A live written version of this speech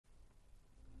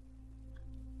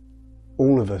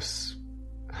All of us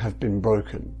have been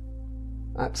broken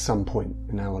at some point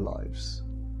in our lives.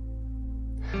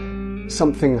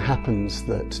 Something happens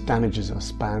that damages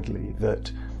us badly,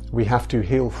 that we have to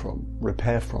heal from,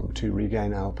 repair from, to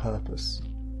regain our purpose.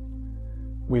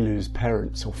 We lose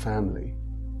parents or family.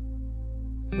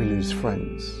 We lose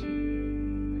friends.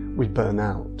 We burn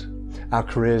out. Our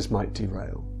careers might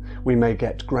derail. We may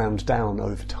get ground down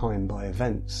over time by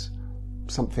events.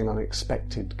 Something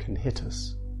unexpected can hit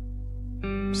us.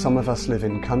 Some of us live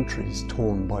in countries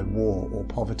torn by war or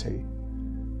poverty.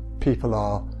 People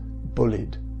are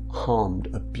bullied,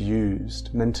 harmed,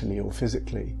 abused, mentally or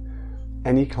physically.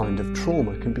 Any kind of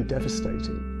trauma can be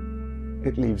devastating.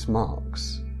 It leaves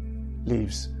marks,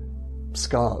 leaves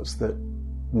scars that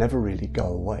never really go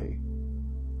away.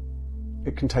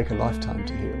 It can take a lifetime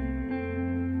to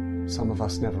heal. Some of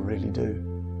us never really do.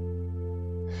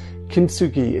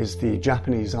 Kintsugi is the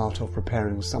Japanese art of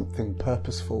preparing something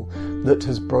purposeful that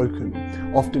has broken,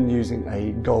 often using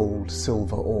a gold,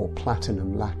 silver or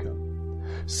platinum lacquer.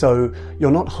 So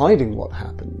you're not hiding what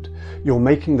happened, you're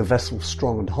making the vessel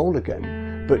strong and whole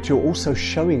again, but you're also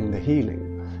showing the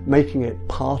healing, making it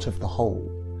part of the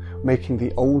whole, making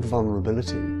the old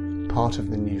vulnerability part of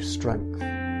the new strength.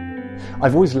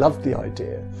 I've always loved the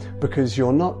idea because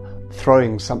you're not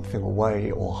throwing something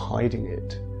away or hiding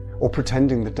it, or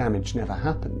pretending the damage never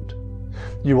happened.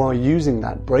 You are using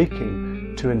that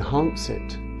breaking to enhance it,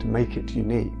 to make it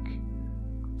unique,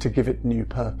 to give it new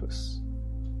purpose.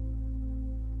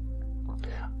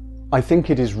 I think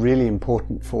it is really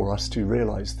important for us to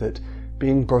realise that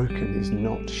being broken is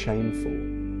not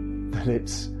shameful, that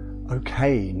it's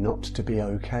okay not to be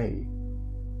okay.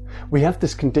 We have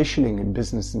this conditioning in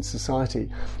business and society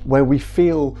where we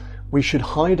feel we should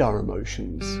hide our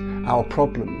emotions, our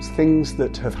problems, things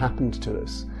that have happened to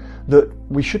us, that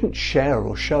we shouldn't share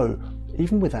or show,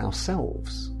 even with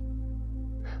ourselves.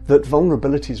 That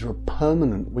vulnerabilities are a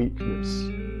permanent weakness.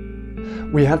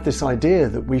 We have this idea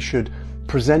that we should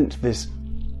present this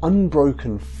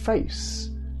unbroken face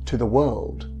to the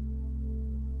world,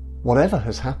 whatever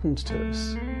has happened to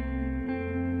us.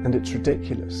 And it's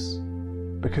ridiculous,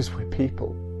 because we're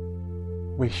people,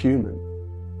 we're human.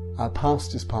 Our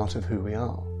past is part of who we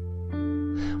are.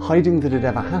 Hiding that it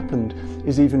ever happened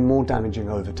is even more damaging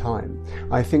over time.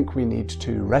 I think we need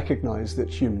to recognise that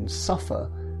humans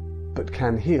suffer, but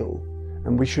can heal,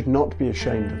 and we should not be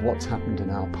ashamed of what's happened in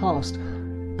our past,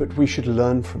 but we should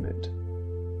learn from it.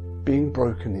 Being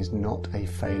broken is not a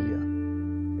failure,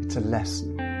 it's a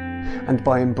lesson. And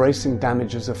by embracing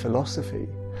damage as a philosophy,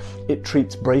 it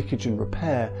treats breakage and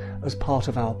repair as part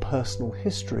of our personal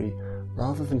history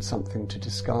rather than something to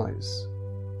disguise.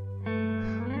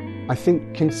 I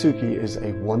think Kintsugi is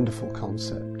a wonderful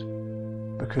concept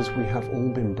because we have all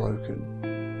been broken,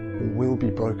 or will be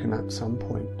broken at some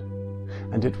point,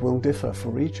 and it will differ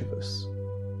for each of us.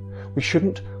 We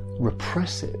shouldn't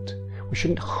repress it, we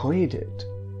shouldn't hide it,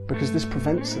 because this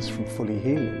prevents us from fully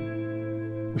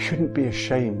healing. We shouldn't be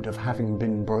ashamed of having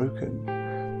been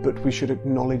broken, but we should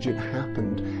acknowledge it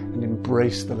happened and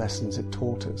embrace the lessons it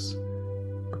taught us,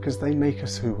 because they make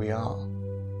us who we are.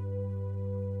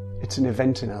 It's an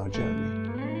event in our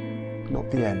journey, not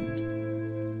the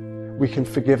end. We can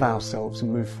forgive ourselves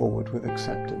and move forward with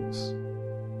acceptance.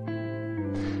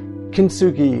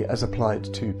 Kintsugi, as applied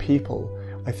to people,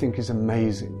 I think is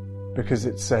amazing because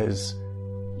it says,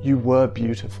 you were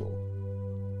beautiful,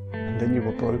 and then you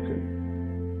were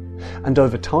broken. And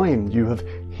over time you have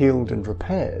healed and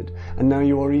repaired, and now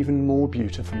you are even more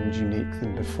beautiful and unique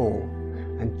than before,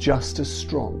 and just as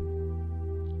strong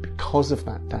because of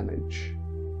that damage,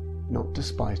 not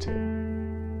despite it.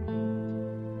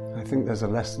 I think there's a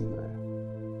lesson there.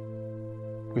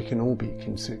 We can all be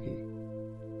Kintsugi.